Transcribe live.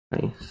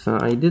Okay, so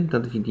I did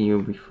that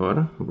video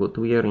before, but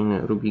we are in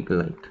a Ruby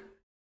glade.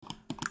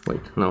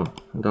 Wait, no,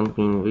 don't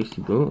be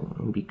invisible,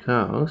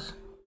 because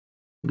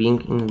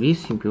being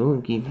invisible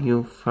gives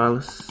you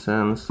false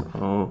sense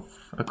of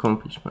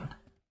accomplishment.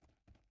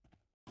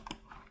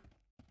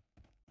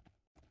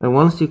 And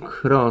once you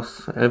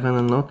cross,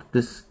 even not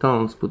the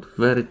stones, but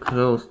very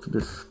close to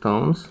the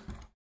stones.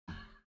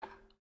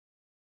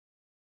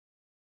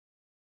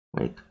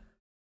 Wait.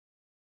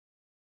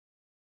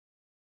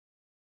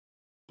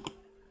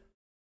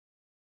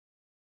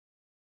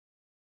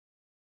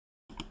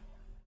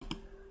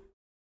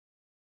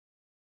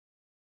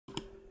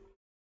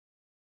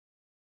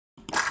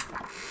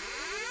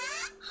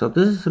 So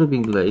this is Ruby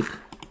glade.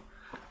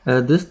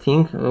 This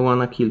thing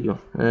wanna kill you.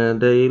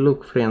 They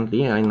look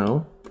friendly, I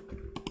know.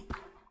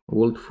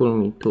 Would fool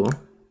me too.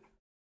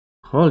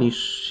 Holy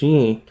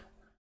shit!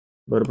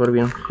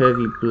 Barbarian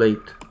heavy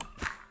blade.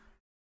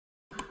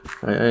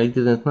 I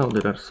didn't know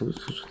there are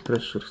such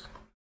treasures.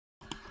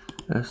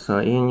 So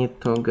I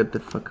need to get the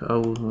fuck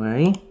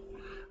away.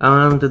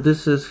 And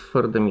this is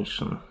for the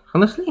mission.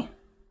 Honestly,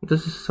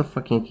 this is so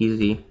fucking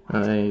easy.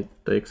 I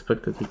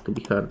expected it to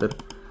be harder.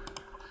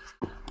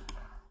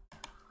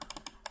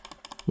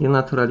 You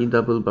naturally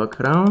double back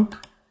around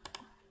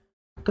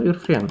to your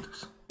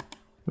friends.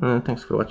 Thanks for watching.